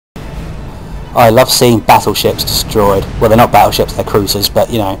I love seeing battleships destroyed. Well, they're not battleships, they're cruisers, but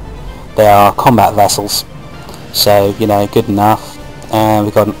you know, they are combat vessels. So, you know, good enough. And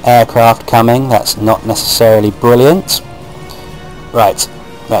we've got an aircraft coming, that's not necessarily brilliant. Right,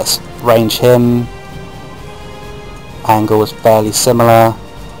 let's range him. Angle is fairly similar.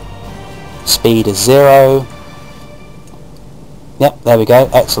 Speed is 0. Yep, there we go,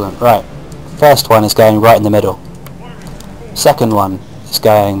 excellent. Right, first one is going right in the middle. Second one is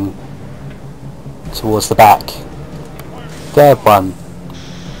going towards the back. Third one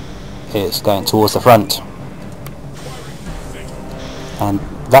is going towards the front. And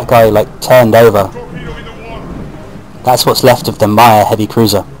that guy like turned over. That's what's left of the Maya heavy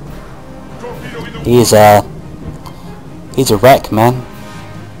cruiser. He's a wreck, man.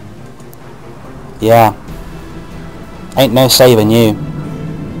 Yeah. Ain't no saving you.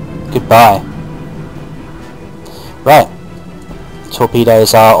 Goodbye. Right.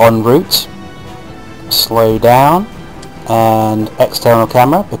 Torpedoes are en route. Slow down. And external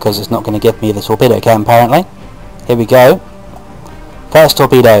camera, because it's not going to give me the torpedo cam apparently. Here we go. First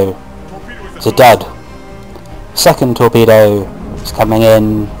torpedo. It's a dud. Second torpedo is coming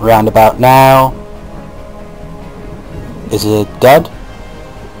in round about now. Is it a dud?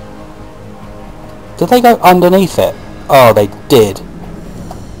 Did they go underneath it? Oh, they did.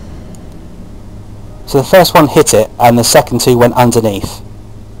 So the first one hit it and the second two went underneath.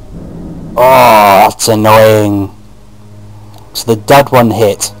 Oh, that's annoying. So the dud one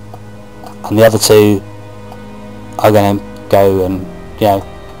hit and the other two are going to go and, you know,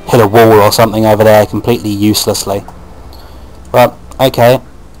 hit a wall or something over there completely uselessly. Well, okay,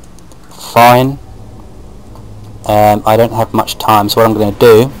 fine. I don't have much time, so what I'm going to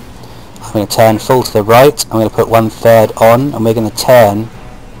do, I'm going to turn full to the right, I'm going to put 1/3 on, and we're going to turn...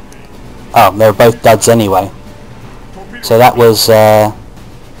 Oh, they're both duds anyway. So that was...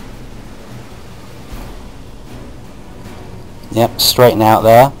 Yep, straighten out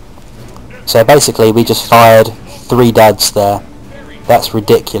there. So basically we just fired 3 duds there. That's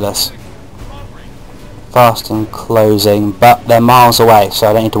ridiculous. Fast and closing, but they're miles away, so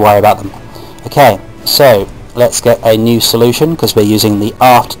I don't need to worry about them. Okay, so let's get a new solution, because we're using the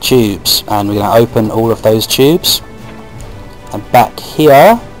aft tubes, and we're going to open all of those tubes. And back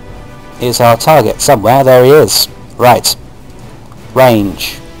here is our target somewhere. There he is. Right.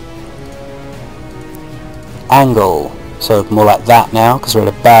 Range. Angle. So more like that now, because we're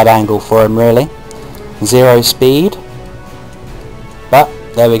at a bad angle for him really. 0 speed. But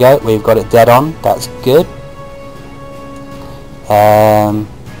there we go, we've got it dead on. That's good.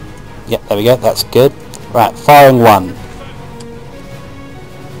 Yep, there we go, that's good. Right, firing 1.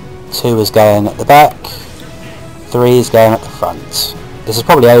 2 is going at the back. 3 is going at the front. This is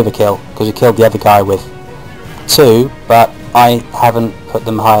probably overkill, because we killed the other guy with 2, but I haven't put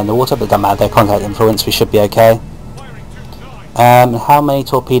them high in the water, but it doesn't matter, they're contact influence, we should be okay. How many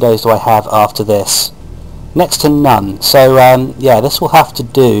torpedoes do I have after this? Next to none. So yeah, this will have to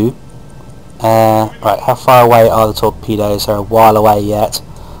do. Right, how far away are the torpedoes? They're a while away yet.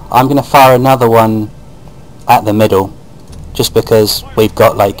 I'm going to fire another one at the middle, just because we've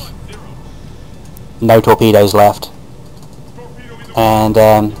got like no torpedoes left, and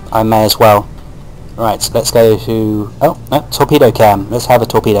I may as well. Right, so let's go to... Oh, no, torpedo cam. Let's have a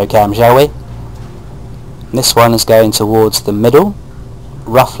torpedo cam, shall we? This one is going towards the middle,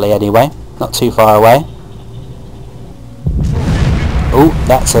 roughly anyway, not too far away. Oh,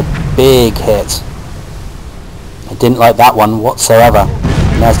 that's a big hit. I didn't like that one whatsoever.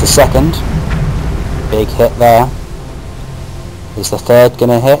 And there's the second. Big hit there. Is the third going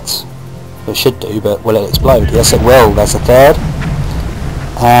to hit? It should do, but will it explode? Yes, it will. There's the third.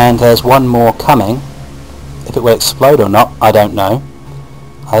 And there's one more coming. If it will explode or not, I don't know.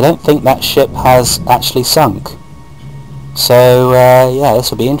 I don't think that ship has actually sunk. So yeah,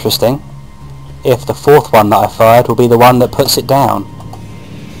 this will be interesting. If the fourth one that I fired will be the one that puts it down.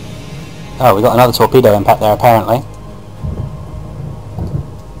 Oh, we got another torpedo impact there apparently.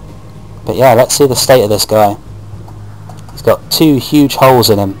 But yeah, let's see the state of this guy. He's got 2 huge holes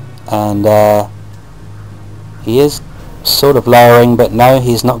in him, and he is sort of lowering, but no,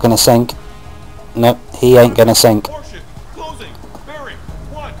 he's not going to sink. Nope, he ain't going to sink.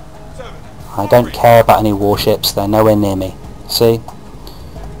 I don't care about any warships, they're nowhere near me. See?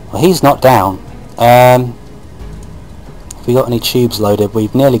 Well, he's not down. Have we got any tubes loaded?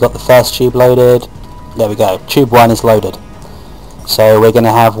 We've nearly got the first tube loaded. There we go. Tube 1 is loaded. So we're going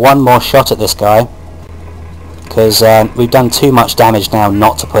to have one more shot at this guy, because we've done too much damage now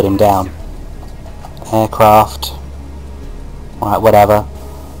not to put him down. Aircraft. Alright, whatever.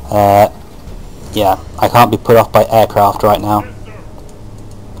 Yeah, I can't be put off by aircraft right now.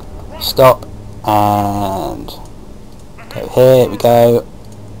 Stop. and go here. We go.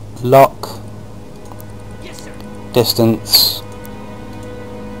 Lock. Distance.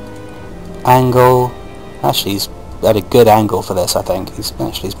 Angle. Actually, he's at a good angle for this, I think. He's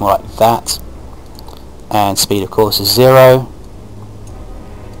more like that. And speed, of course, is 0.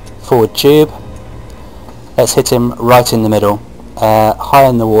 Forward tube. Let's hit him right in the middle. High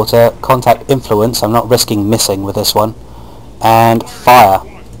in the water. Contact influence. I'm not risking missing with this one. And fire.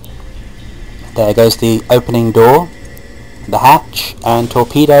 There goes the opening door. The hatch. And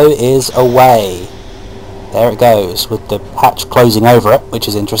torpedo is away. There it goes, with the hatch closing over it, which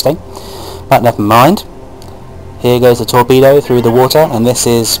is interesting. But never mind. Here goes the torpedo through the water, and this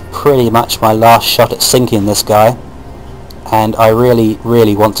is pretty much my last shot at sinking this guy. And I really,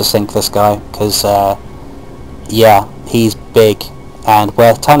 really want to sink this guy, because, yeah, he's big and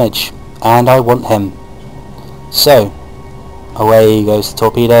worth tonnage, and I want him. So, away goes the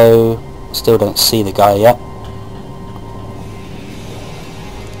torpedo. Still don't see the guy yet.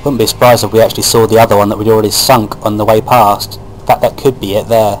 Wouldn't be surprised if we actually saw the other one that we'd already sunk on the way past. In fact, that could be it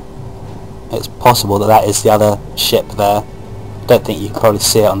there. It's possible that that is the other ship there. I don't think you can probably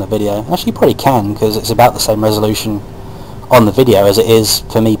see it on the video. Actually, you probably can, because it's about the same resolution on the video as it is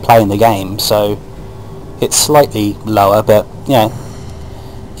for me playing the game, so it's slightly lower, but, you know,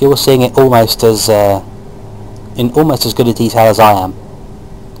 you're seeing it almost as in almost as good a detail as I am.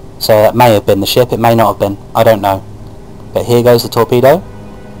 So that may have been the ship, it may not have been, I don't know. But here goes the torpedo.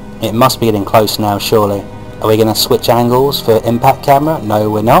 It must be getting close now, surely. Are we going to switch angles for impact camera? No,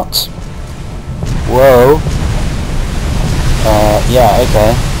 we're not. Whoa. Yeah,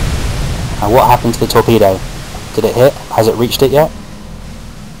 okay. And what happened to the torpedo? Did it hit? Has it reached it yet?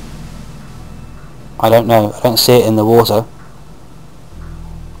 I don't know. I don't see it in the water.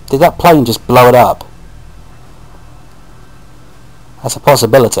 Did that plane just blow it up? That's a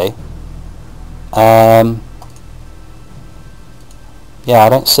possibility. Yeah, I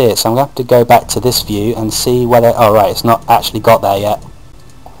don't see it, so I'm going to have to go back to this view and see whether... Oh, right, it's not actually got there yet.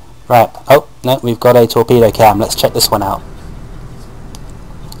 Right, oh, no, we've got a torpedo cam. Let's check this one out.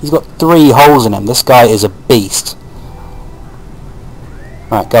 He's got 3 holes in him. This guy is a beast.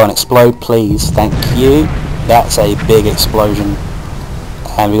 Right, go and explode, please. Thank you. That's a big explosion.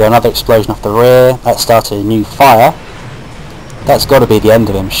 And we've got another explosion off the rear. That started a new fire. That's got to be the end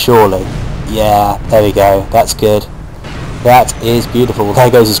of him, surely. Yeah, there we go. That's good. That is beautiful. There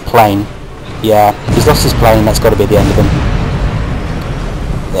goes his plane. Yeah, he's lost his plane. That's got to be the end of him.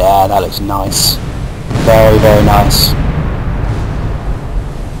 Yeah, that looks nice. Very, very nice.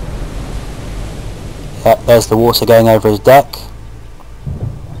 Yep, there's the water going over his deck.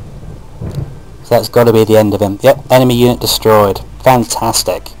 So that's got to be the end of him. Yep, enemy unit destroyed.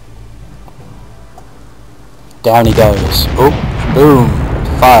 Fantastic. Down he goes. Oh, boom.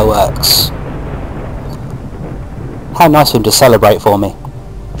 Fireworks. How nice of him to celebrate for me.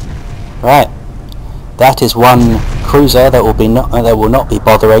 Right. That is one cruiser that will not be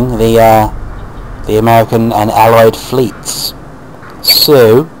bothering the American and Allied fleets.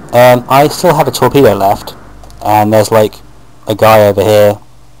 So, I still have a torpedo left, and there's like a guy over here,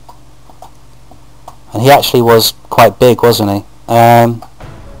 and he actually was quite big, wasn't he? I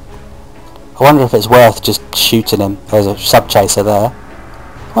wonder if it's worth just shooting him. There's a sub-chaser there.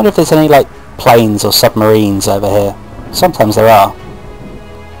 I wonder if there's any like planes or submarines over here. Sometimes there are.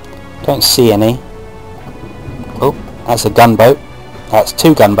 Don't see any. Oh, that's a gunboat. That's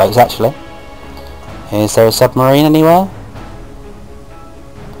 2 gunboats actually. Is there a submarine anywhere?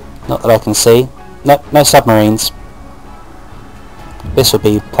 Not that I can see. No, no submarines. This would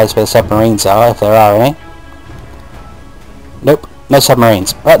be a place where the submarines are, if there are any. Nope, no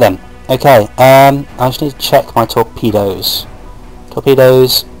submarines. Right then. Okay, I just need to check my torpedoes.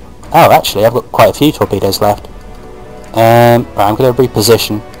 Torpedoes. Oh, actually, I've got quite a few torpedoes left. Right, I'm going to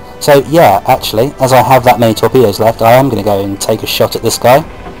reposition. So, yeah, actually, as I have that many torpedoes left, I am going to go and take a shot at this guy.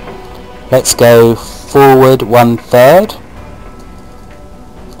 Let's go forward 1/3.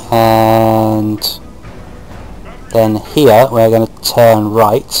 And then here, we're going to turn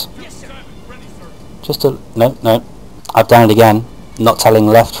right. Just a... No. I've done it again. Not telling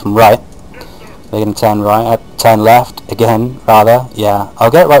left from right. We're going to turn right. Turn left again, rather. Yeah,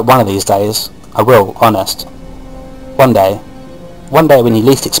 I'll get it right one of these days. I will, honest. One day when you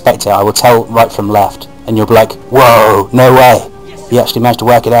least expect it, I will tell right from left, and you'll be like, whoa, no way, you actually managed to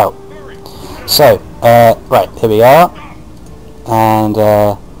work it out. So, right, here we are, and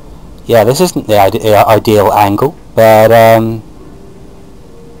yeah, this isn't the ideal angle, but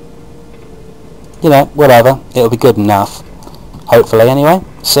you know, whatever, it'll be good enough, hopefully anyway.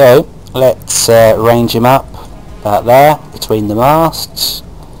 So, let's range him up about there, between the masts,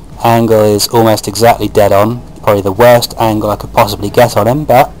 Angle is almost exactly dead on. Probably the worst angle I could possibly get on him,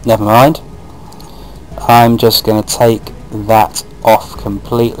 but never mind. I'm just going to take that off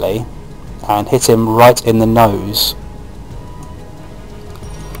completely and hit him right in the nose.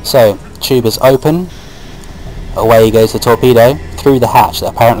 So, tube is open. Away goes the torpedo through the hatch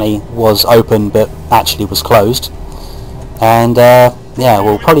that apparently was open but actually was closed. And yeah,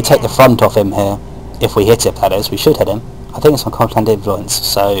 we'll probably take the front off him here. If we hit it, that is. We should hit him. I think it's on Continent Influence,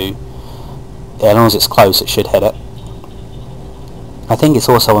 so yeah, as long as it's close it should hit it. I think it's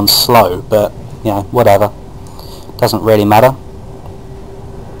also on slow, but you know, whatever. Doesn't really matter.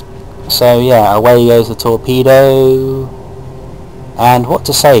 So yeah, away goes the torpedo. And what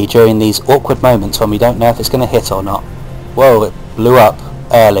to say during these awkward moments when we don't know if it's going to hit or not. Whoa, it blew up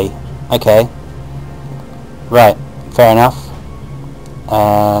early. Okay. Right, fair enough.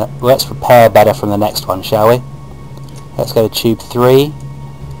 Let's prepare better from the next one, shall we? Let's go to tube 3.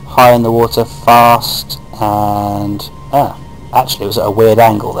 High in the water, fast, and... actually it was at a weird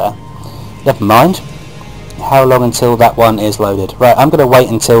angle there. Never mind. How long until that one is loaded? Right, I'm going to wait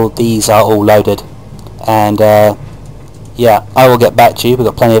until these are all loaded. And, yeah, I will get back to you. We've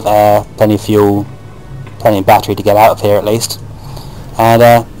got plenty of air, plenty of fuel, plenty of battery to get out of here at least. And,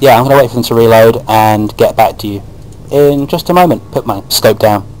 yeah, I'm going to wait for them to reload and get back to you in just a moment. Put my scope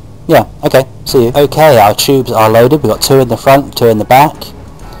down. Yeah, okay, see you. Okay, our tubes are loaded. We've got 2 in the front, 2 in the back.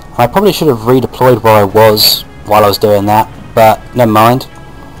 I probably should have redeployed where I was while I was doing that, but never mind.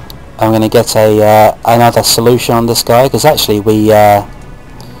 I'm going to get another solution on this guy, because actually we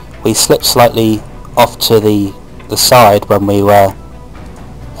slipped slightly off to the side when we were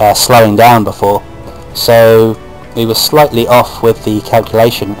slowing down before. So we were slightly off with the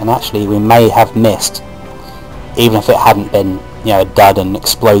calculation, and actually we may have missed, even if it hadn't been, you know, a dud and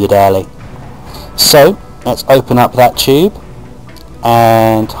exploded early. So let's open up that tube,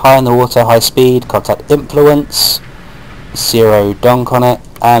 and high in the water, high speed, contact influence, 0 donk on it,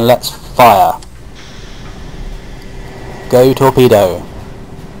 and let's fire. Go torpedo.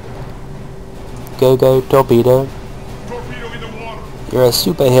 Go torpedo. You're a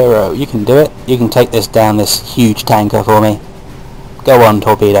superhero. You can do it. You can take this down, this huge tanker for me. Go on,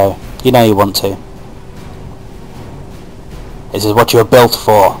 torpedo. You know you want to. This is what you're built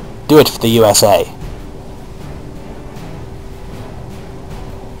for. Do it for the USA.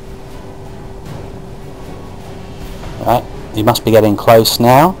 Right, you must be getting close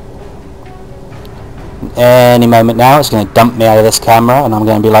now. Any moment now it's going to dump me out of this camera and I'm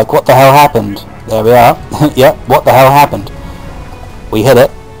going to be like, what the hell happened? There we are. Yep, what the hell happened? We hit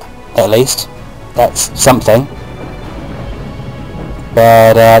it, at least. That's something.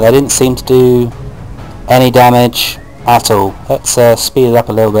 But they didn't seem to do any damage at all. Let's speed it up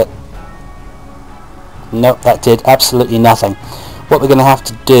a little bit. Nope, that did absolutely nothing. What we're going to have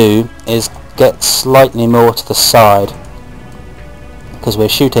to do is get slightly more to the side, because we're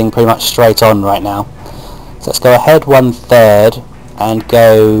shooting pretty much straight on right now. So let's go ahead 1/3 and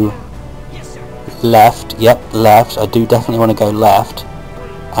go left. Yep, left. I do definitely want to go left.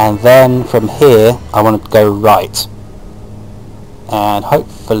 And then from here I want to go right. And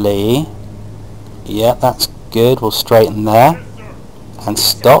hopefully, yeah, that's good. We'll straighten there and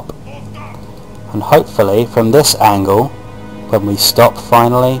stop. And hopefully from this angle, when we stop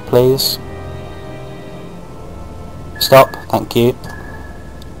finally, please. Stop, thank you.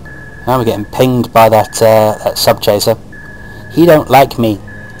 Now we're getting pinged by that sub chaser. He don't like me.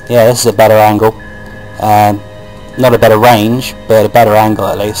 Yeah, this is a better angle. Not a better range, but a better angle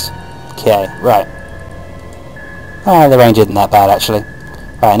at least. Okay, right. The range isn't that bad actually.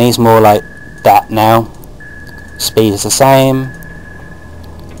 Right, and he's more like that now. Speed is the same.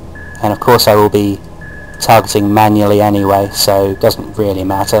 And of course I will be targeting manually anyway, so it doesn't really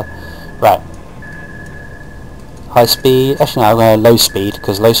matter. Right. High speed. Actually no, I'm going to low speed,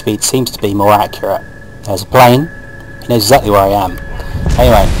 because low speed seems to be more accurate. There's a plane. He knows exactly where I am.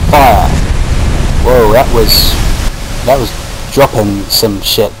 Anyway, fire. Whoa, that was dropping some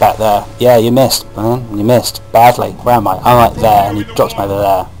shit back there. Yeah, you missed, man. You missed badly. Where am I? I'm right there, and he dropped me over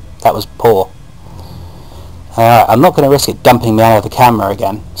there. That was poor. I'm not going to risk it dumping me out of the camera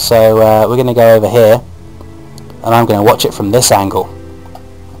again, so we're going to go over here, and I'm going to watch it from this angle.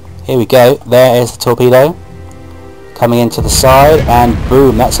 Here we go. There is the torpedo coming into the side, and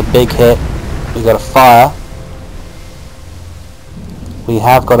boom, that's a big hit. We've got a fire. We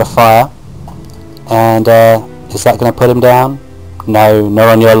have got a fire. And is that going to put him down? No, not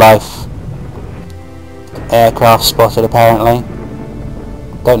on your life. Aircraft spotted apparently.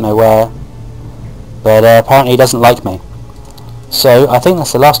 Don't know where. But apparently he doesn't like me. So I think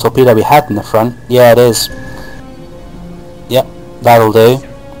that's the last torpedo we had in the front. Yeah, it is. Yep, that'll do.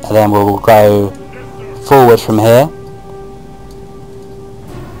 and then we'll go forward from here.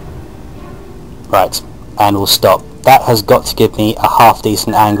 Right, and we'll stop. That has got to give me a half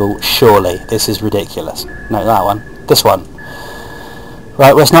decent angle, surely. This is ridiculous. No, that one. This one.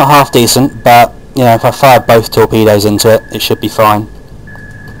 Right, well, it's not half decent, but you know, if I fire both torpedoes into it, it should be fine.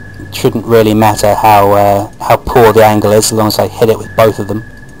 It shouldn't really matter how poor the angle is, as long as I hit it with both of them.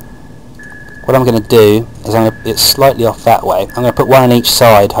 What I'm going to do is it's slightly off that way. I'm going to put one on each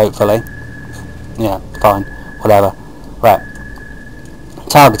side, hopefully. Yeah, fine, whatever. Right,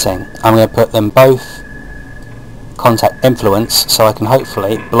 targeting. I'm going to put them both contact influence, so I can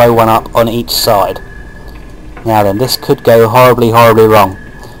hopefully blow one up on each side. Now then, this could go horribly, horribly wrong.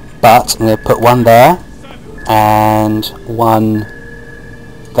 But I'm going to put one there, and one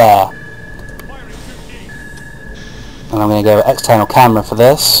there. And I'm going to go external camera for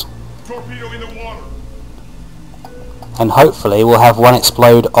this. And hopefully we'll have one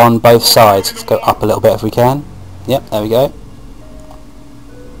explode on both sides. Let's go up a little bit if we can. Yep, there we go.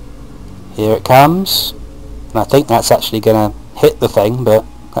 Here it comes. And I think that's actually going to hit the thing, but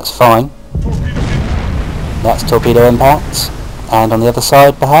that's fine. That's torpedo impact. And on the other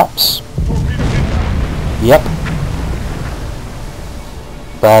side, perhaps? Yep.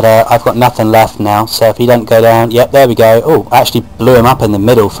 But I've got nothing left now, so if he don't go down... Yep, there we go. Oh, I actually blew him up in the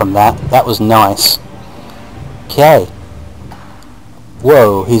middle from that. That was nice. Okay.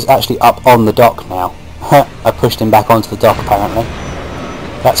 Whoa, he's actually up on the dock now. I pushed him back onto the dock, apparently.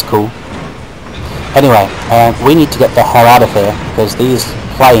 That's cool. Anyway, we need to get the hell out of here, because these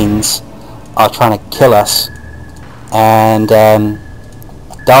planes are trying to kill us. And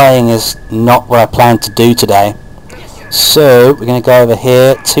dying is not what I planned to do today. So we're going to go over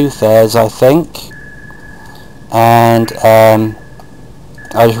here, 2/3 I think, and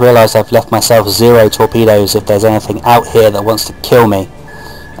I just realised I've left myself 0 torpedoes if there's anything out here that wants to kill me.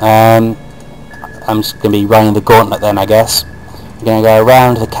 I'm just going to be running the gauntlet then, I guess. We're going to go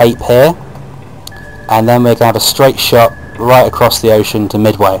around the cape here, and then we're going to have a straight shot right across the ocean to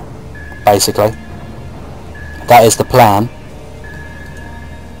Midway, basically. That is the plan,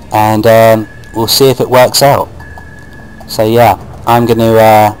 and we'll see if it works out. So yeah, I'm going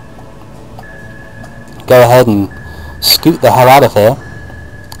to go ahead and scoot the hell out of here,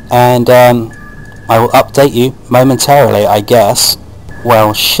 and I will update you momentarily, I guess.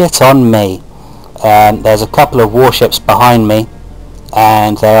 Well, shit on me. There's a couple of warships behind me,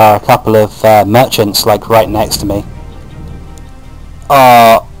 and there are a couple of merchants like right next to me.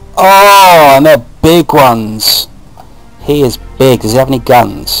 Oh, and they're big ones. He is big. Does he have any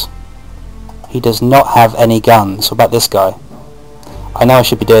guns? He does not have any guns. What about this guy? I know I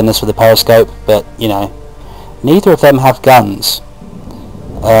should be doing this with a periscope, but, you know, neither of them have guns.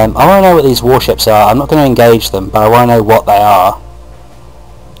 I want to know what these warships are. I'm not going to engage them, but I want to know what they are.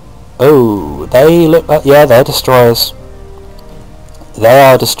 Oh, they look like... yeah, they're destroyers. They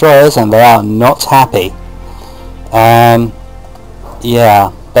are destroyers, and they are not happy.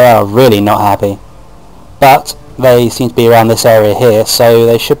 Yeah, they are really not happy. But they seem to be around this area here, so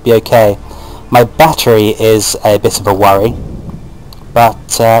they should be okay. My battery is a bit of a worry, but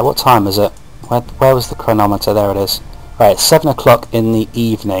what time is it? Where was the chronometer? There it is. Right, it's 7 o'clock in the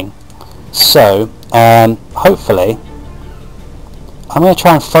evening. So, hopefully, I'm going to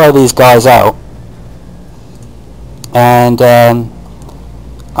try and follow these guys out, and I'm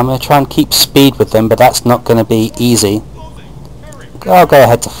going to try and keep speed with them, but that's not going to be easy. I'll go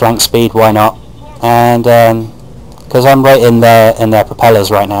ahead to flank speed, why not? And because I'm right in their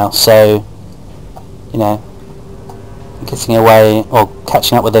propellers right now, so you know, getting away or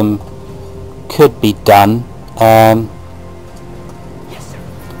catching up with them could be done.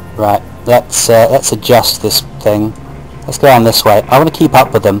 Right, let's adjust this thing. Let's go down this way. I want to keep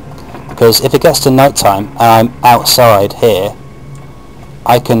up with them, because if it gets to night time and I'm outside here,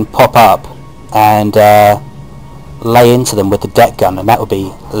 I can pop up and lay into them with the deck gun, and that would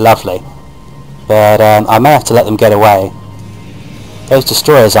be lovely. But I may have to let them get away. Those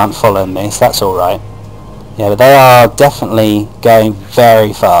destroyers aren't following me, so that's alright. Yeah, but they are definitely going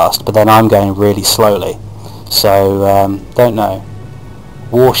very fast, but then I'm going really slowly. So, don't know.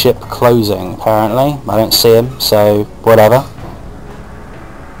 Warship closing, apparently. I don't see him, so whatever.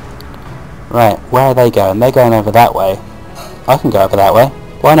 Right, where are they going? They're going over that way. I can go over that way.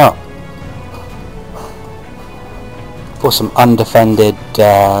 Why not? For some undefended...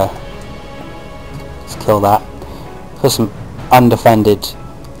 let's kill that. For some undefended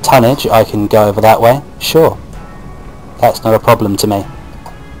tonnage, I can go over that way. Sure. That's not a problem to me.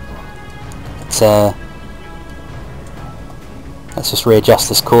 Let's just readjust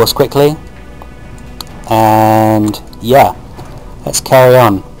this course quickly. And yeah, let's carry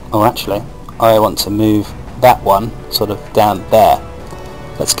on. Oh, actually, I want to move that one sort of down there.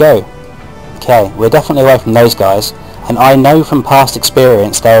 Let's go. Okay, we're definitely away from those guys, and I know from past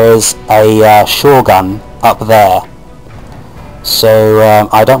experience there is a shore gun up there. So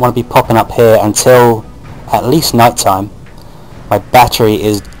I don't want to be popping up here until at least night time. My battery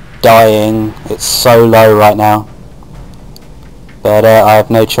is dying. It's so low right now. But I have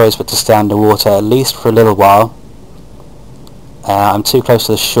no choice but to stay underwater, at least for a little while. I'm too close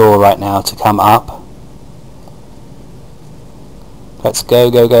to the shore right now to come up. Let's go,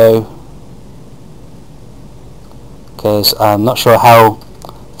 go, go. Because I'm not sure how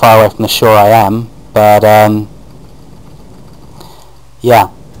far away from the shore I am, but yeah.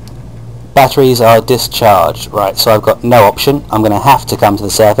 Batteries are discharged. Right, so I've got no option. I'm going to have to come to the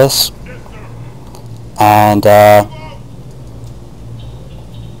surface. And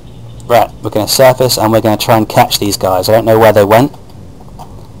right, we're going to surface and we're going to try and catch these guys. I don't know where they went,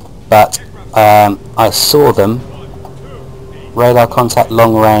 but I saw them. Radar contact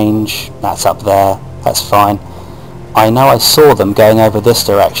long range, that's up there, that's fine. I know I saw them going over this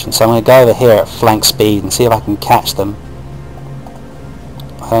direction, so I'm going to go over here at flank speed and see if I can catch them.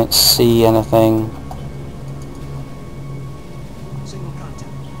 I don't see anything.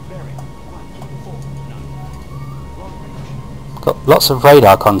 Got lots of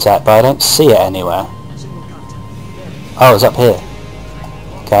radar contact, but I don't see it anywhere. Oh, it's up here.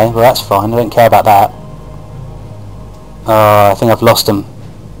 Okay, well that's fine, I don't care about that. Oh, I think I've lost them.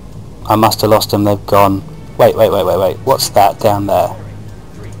 I must have lost them, they've gone. Wait, what's that down there?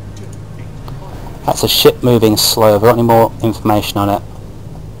 That's a ship moving slow. Have I got any more information on it?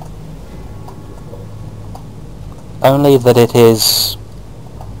 Only that it is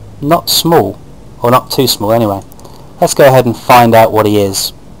not small, or not too small anyway. Let's go ahead and find out what he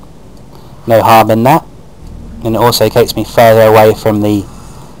is. No harm in that. And it also takes me further away from the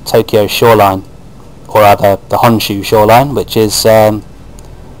Tokyo shoreline, or rather the Honshu shoreline, which is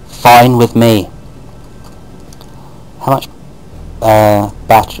fine with me. How much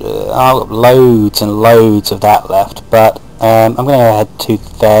battery? I've got loads and loads of that left, but I'm going to go ahead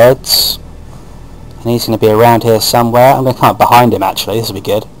 2/3. And he's going to be around here somewhere. I'm going to come up behind him actually, this will be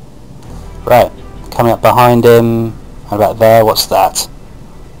good. Right, coming up behind him. How about there? What's that?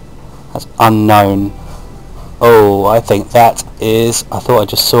 That's unknown. Oh, I think that is... I thought I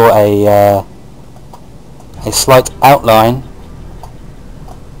just saw a slight outline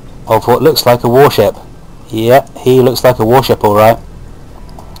of what looks like a warship. Yep, he looks like a warship alright.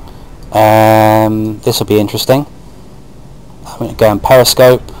 This will be interesting. I'm going to go and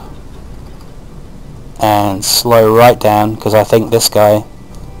periscope and slow right down, because I think this guy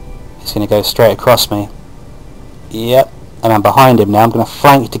is going to go straight across me. Yep, and I'm behind him now. I'm going to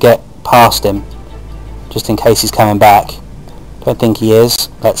flank to get past him, just in case he's coming back. Don't think he is.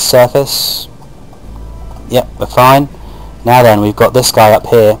 Let's surface. Yep, we're fine. Now then, we've got this guy up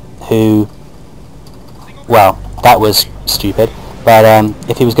here who... Well, that was stupid, but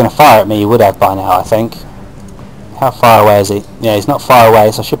if he was going to fire at me, he would have by now, I think. How far away is he? Yeah, he's not far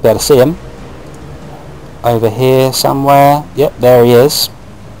away, so I should be able to see him. Over here somewhere. Yep, there he is.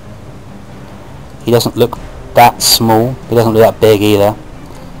 He doesn't look that small. He doesn't look that big either.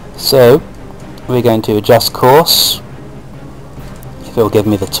 So, we're going to adjust course, if it will give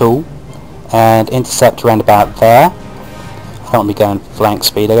me the tool, and intercept around about there. I don't want to be going flank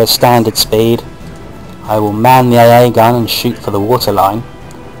speed, I go standard speed. I will man the AA gun and shoot for the waterline,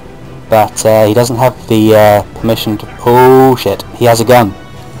 but he doesn't have the permission to... Oh shit, he has a gun.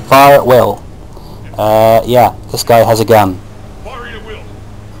 Fire at will. Yeah, this guy has a gun.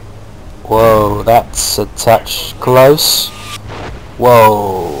 Whoa, that's a touch close.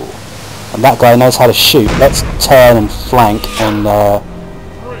 Whoa. And that guy knows how to shoot. Let's turn and flank and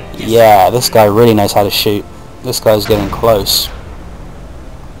yeah, this guy really knows how to shoot. This guy's getting close.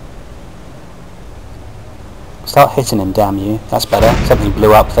 Start hitting him, damn you. That's better. Something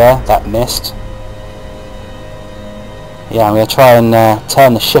blew up there. That missed. Yeah, I'm going to try and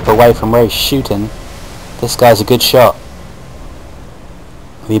turn the ship away from where he's shooting. This guy's a good shot.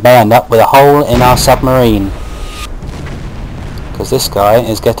 We may end up with a hole in our submarine, because this guy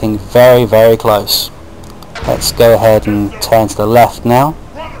is getting very, very close. Let's go ahead and turn to the left now.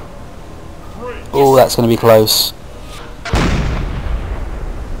 Oh, that's going to be close.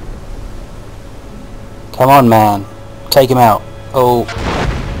 Come on, man. Take him out. Oh,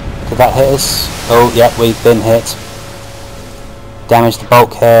 did that hit us? Oh, yep, we've been hit. Damaged the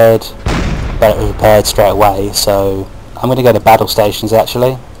bulkhead, but it was repaired straight away, so I'm going to go to battle stations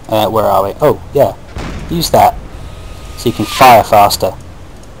actually. Where are we? Oh, yeah. Use that so you can fire faster.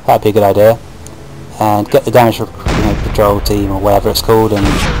 That'd be a good idea. And get the damage patrol team or whatever it's called, and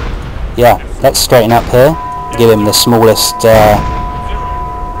yeah, let's straighten up here, give him the smallest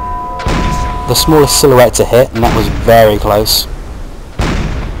silhouette to hit, and that was very close.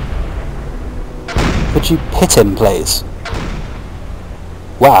 Would you hit him, please?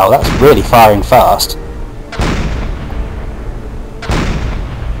 Wow, that's really firing fast.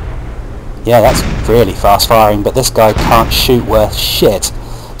 Yeah, that's really fast firing, but this guy can't shoot worth shit.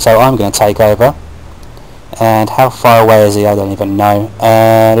 So I'm going to take over. And how far away is he? I don't even know.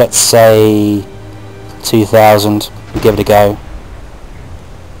 Let's say 2,000. We'll give it a go.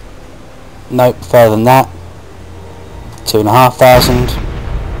 Nope, further than that. 2,500.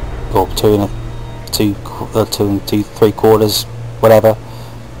 Or 2 and 3/4, whatever.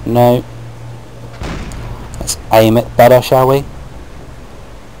 No. Let's aim it better, shall we?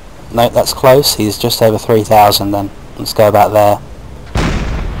 No, that's close. He's just over 3,000 then. Let's go about there.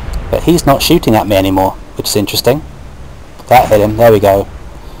 But he's not shooting at me anymore, which is interesting. That hit him. There we go.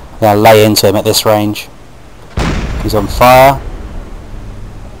 I'm going to lay into him at this range. He's on fire.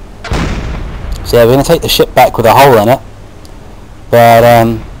 So yeah, we're going to take the ship back with a hole in it. But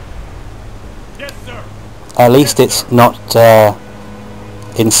at least it's not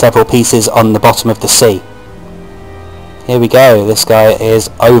in several pieces on the bottom of the sea. Here we go, this guy is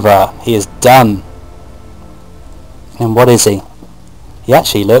over, he is done. And what is he? He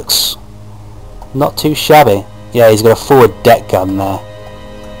actually looks not too shabby. Yeah, he's got a forward deck gun there.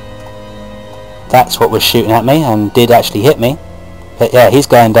 That's what was shooting at me and did actually hit me. But yeah, he's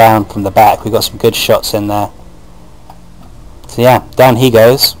going down from the back. We've got some good shots in there. So yeah, down he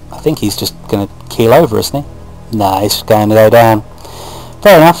goes. I think he's just going to keel over, isn't he? Nah, he's going to go down.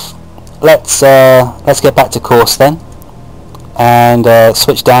 Fair enough. Let's get back to course then. And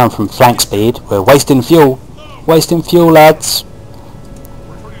switch down from flank speed. We're wasting fuel. Wasting fuel, lads.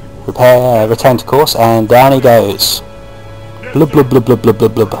 Return to course, and down he goes. Blub blub blub blub blub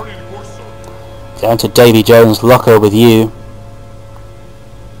blub blub. Down to Davy Jones' locker with you.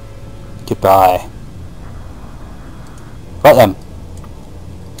 Goodbye. Right then.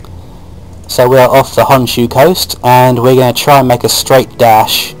 So we're off the Honshu coast, and we're going to try and make a straight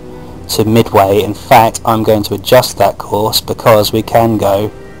dash to Midway. In fact, I'm going to adjust that course because we can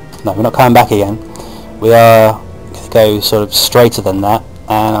go... No, we're not coming back again. We are going to go sort of straighter than that,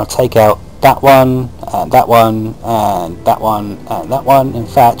 and I'll take out that one, and that one, and that one, and that one. In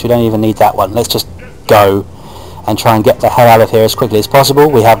fact, we don't even need that one. Let's just go and try and get the hell out of here as quickly as possible.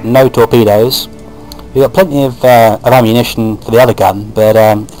 We have no torpedoes. We've got plenty of ammunition for the other gun, but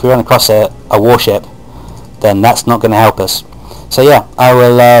if we run across a warship, then that's not going to help us. So yeah, I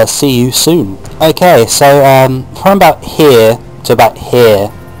will see you soon. Okay, so from about here to about here,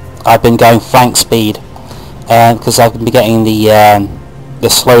 I've been going flank speed, because I've been getting the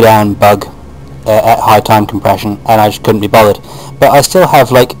slowdown bug at high time compression, and I just couldn't be bothered. But I still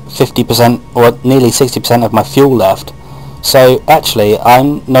have like 50% or nearly 60% of my fuel left. So actually,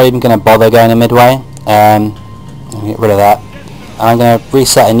 I'm not even going to bother going to Midway. Get rid of that. I'm going to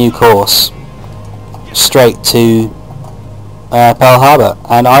reset a new course straight to Pearl Harbor,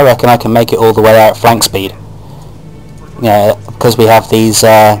 and I reckon I can make it all the way out at flank speed. Yeah, because we have these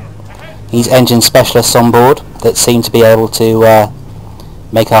engine specialists on board that seem to be able to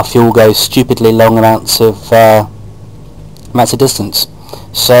make our fuel go stupidly long amounts of distance.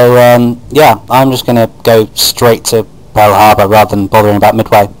 So yeah, I'm just going to go straight to Pearl Harbor rather than bothering about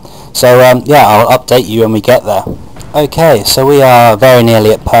Midway. So yeah, I'll update you when we get there. Okay, so we are very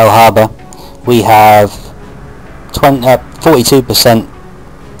nearly at Pearl Harbor. We have 42%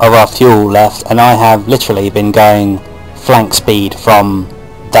 of our fuel left, and I have literally been going flank speed from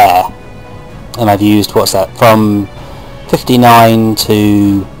there. And I've used, what's that, from 59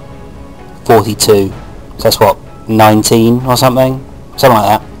 to 42. So that's what, 19 or something? Something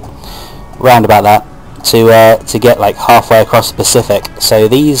like that. Round about that. To get like halfway across the Pacific. So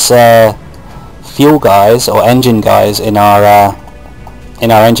these fuel guys or engine guys in our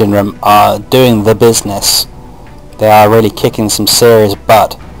engine room are doing the business. They are really kicking some serious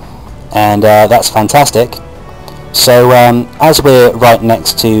butt, and that's fantastic. So as we're right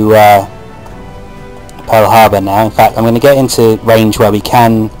next to Pearl Harbor now, in fact I'm going to get into range where we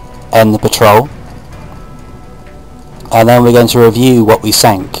can end the patrol, and then we're going to review what we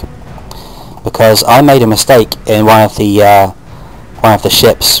sank, because I made a mistake in one of the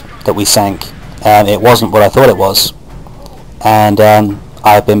ships that we sank, and it wasn't what I thought it was, and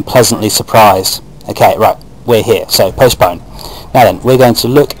I've been pleasantly surprised. Okay, right, we're here, so postpone. Now then, we're going to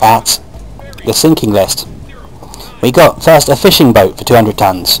look at the sinking list. We got first a fishing boat for 200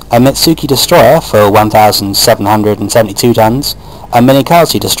 tons, a Mitsuki destroyer for 1,772 tons, a mini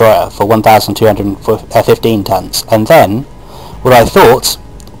casualty destroyer for 1,215 tons, and then what I thought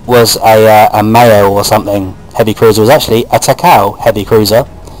was a Mayo or something heavy cruiser was actually a Takao heavy cruiser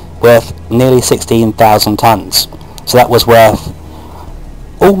worth nearly 16,000 tons. So that was worth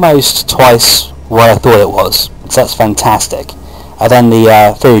almost twice what I thought it was. So that's fantastic. And then the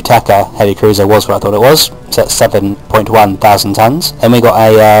Furutaka heavy cruiser was what I thought it was. So that's 7.1 thousand tons. And we got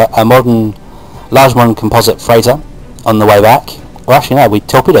a large modern composite freighter on the way back. Well, actually no, we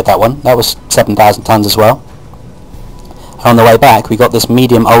torpedoed that one. That was 7,000 tons as well. And on the way back, we got this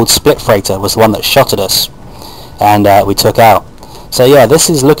medium old split freighter, was the one that shot at us, and we took out. So yeah, this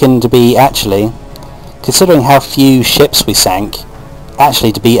is looking to be actually, considering how few ships we sank,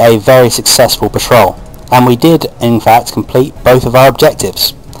 actually to be a very successful patrol. And we did, in fact, complete both of our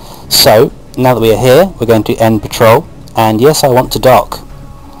objectives. So now that we are here, we're going to end patrol, and yes, I want to dock.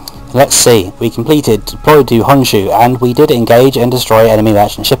 Let's see, we completed deployed to Honshu, and we did engage and destroy enemy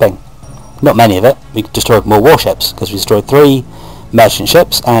merchant shipping. Not many of it, we destroyed more warships, because we destroyed 3 merchant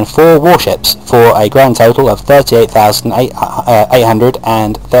ships and 4 warships for a grand total of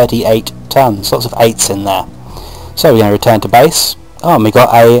 38,838 tons. Lots of 8s in there. So we're going to return to base. Oh, and we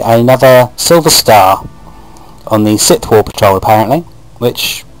got another Silver Star on the 6th War Patrol apparently,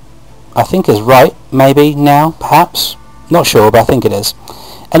 which I think is right, maybe now, perhaps. Not sure, but I think it is.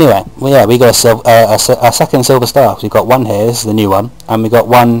 Anyway, well, yeah, we got a second Silver Star. We've got one here, this is the new one, and we got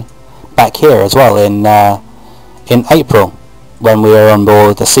one back here as well in April when we were on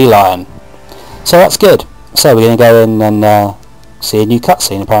board the Sea Lion. So that's good. So we're going to go in and see a new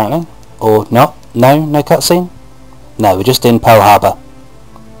cutscene apparently, or not? No cutscene. No, we're just in Pearl Harbor.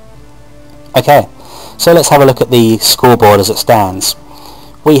 Okay, so let's have a look at the scoreboard as it stands.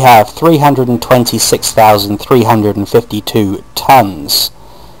 We have 326,352 tons,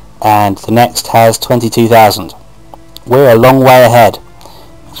 and the next has 22,000. We're a long way ahead.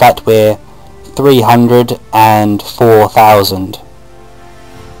 In fact, we're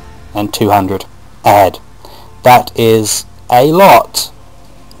 304,200 ahead. That is a lot.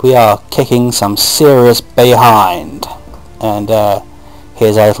 We are kicking some serious behind. And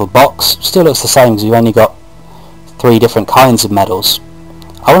here's our little box. Still looks the same because we've only got 3 different kinds of medals.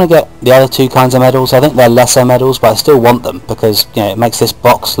 I want to get the other 2 kinds of medals. I think they're lesser medals, but I still want them because, you know, it makes this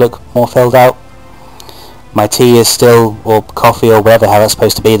box look more filled out. My tea is still, or coffee or whatever how it's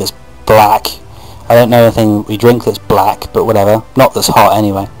supposed to be, that's black. I don't know anything we drink that's black, but whatever. Not that's hot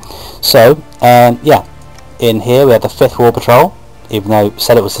anyway. So, yeah. In here we have the 5th War Patrol, even though it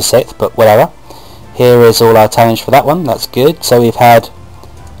said it was the 6th, but whatever. Here is all our tonnage for that one, that's good. So we've had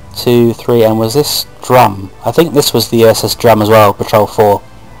 2, 3, and was this Drum? I think this was the USS Drum as well, Patrol 4.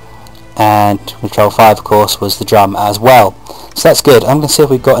 And Patrol 5 of course was the Drum as well. So that's good. I'm going to see if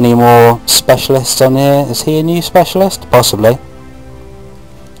we've got any more specialists on here. Is he a new specialist? Possibly.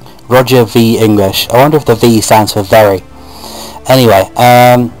 Roger V. English. I wonder if the V stands for very. Anyway,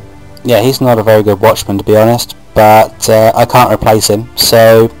 yeah, he's not a very good watchman to be honest, but I can't replace him,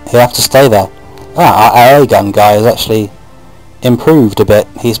 so he'll have to stay there. Our AA gun guy has actually improved a bit.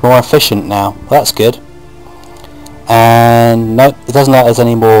 He's more efficient now. Well, that's good. And nope, it doesn't look like there's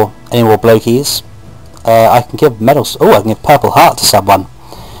any more blokies. I can give medals. Oh, I can give Purple Heart to someone.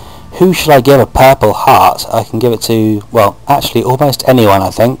 Who should I give a Purple Heart? I can give it to, well, actually almost anyone,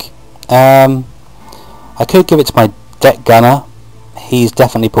 I think. I could give it to my deck gunner. He's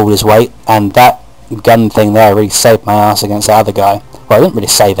definitely pulled his weight, and that gun thing there really saved my ass against the other guy. Well, I didn't really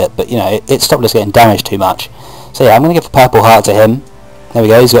save it, but you know, it stopped us getting damaged too much. So yeah, I'm going to give the Purple Heart to him. There we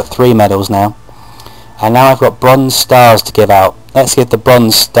go, he's got 3 medals now. And now I've got Bronze Stars to give out. Let's give the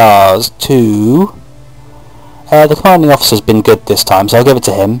Bronze Stars to... the commanding officer's been good this time, so I'll give it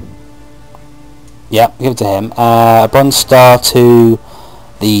to him. Yep, give it to him. A Bronze Star to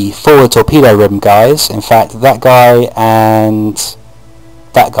the forward torpedo room guys. In fact, that guy and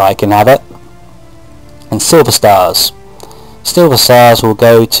that guy can have it. And Silver Stars. Silver Stars will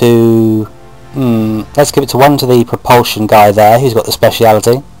go to... let's give it to one to the propulsion guy there, who's got the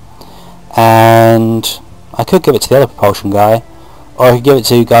speciality. And I could give it to the other propulsion guy, or I could give it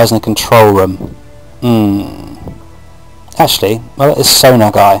to guys in the control room. Actually, well, it's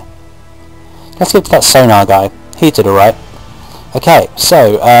sonar guy. Let's give it to that sonar guy. He did alright. Okay,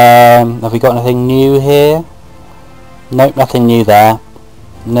 so have we got anything new here? Nope, nothing new there.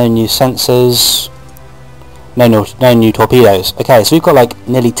 No new sensors. No new torpedoes. Okay, so we've got like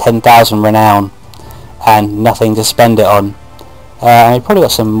nearly 10,000 renown and nothing to spend it on. And we've probably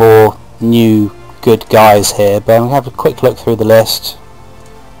got some more new good guys here, but I'm going to have a quick look through the list.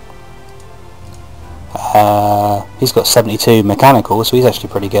 He's got 72 mechanical, so he's actually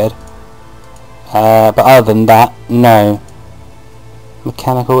pretty good. But other than that, no.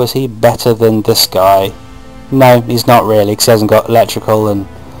 Mechanical, is he better than this guy? No, he's not really, because he hasn't got electrical and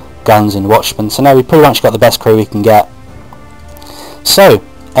guns and watchmen. So no, we pretty much got the best crew we can get. So,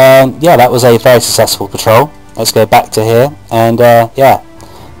 yeah, that was a very successful patrol. Let's go back to here, and yeah,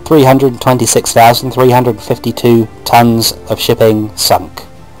 326,352 tons of shipping sunk.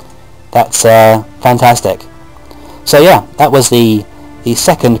 That's fantastic. So yeah, that was the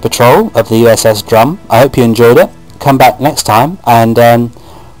second patrol of the USS Drum. I hope you enjoyed it. Come back next time, and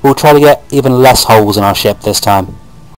we'll try to get even less holes in our ship this time.